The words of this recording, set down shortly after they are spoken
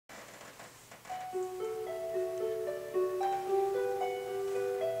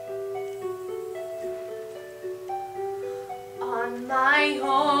my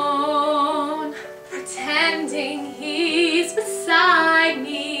own, pretending he's beside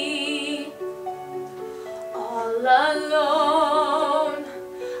me. All alone,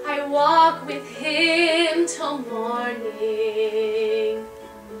 I walk with him till morning.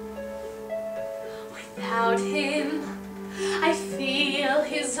 Without him, I feel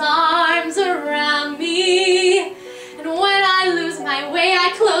his arms around me. And when I lose my way,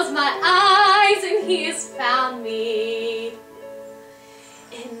 I close my eyes and he has found me.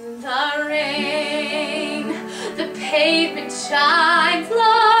 In the rain, the pavement shines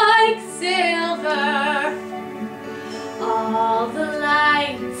like silver. All the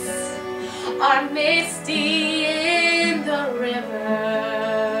lights are misty in the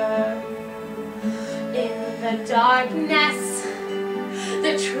river. In the darkness,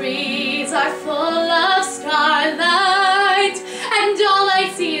 the trees are full of starlight, and all I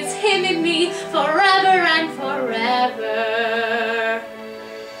see is him and me forever and forever.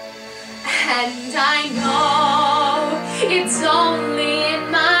 And I know it's only in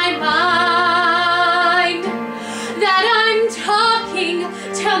my mind that I'm talking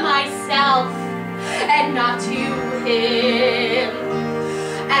to myself and not to him.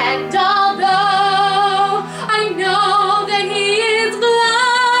 And although I know that he is blind,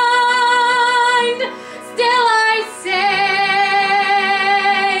 still I say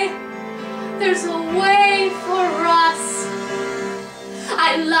there's a way for us.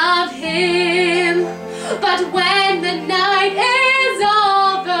 I love him, but when the night is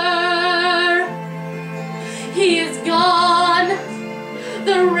over, he is gone.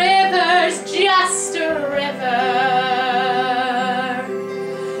 The river's just a river.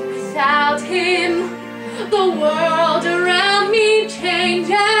 Without him, the world around me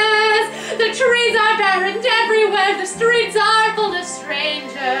changes. The trees are barren everywhere, the streets are full of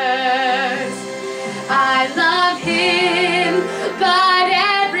strangers. I love him, but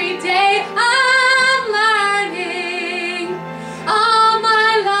every day I'm learning. All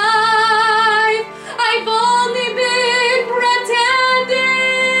my life I've only been pretending.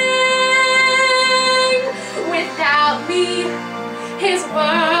 Without me, his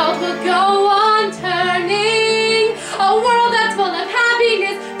world will go on turning, a world that's full of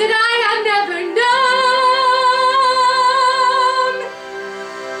happiness that I have never known.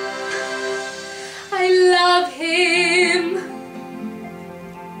 I love him.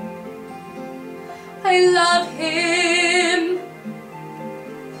 I love him.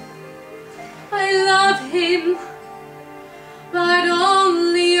 I love him.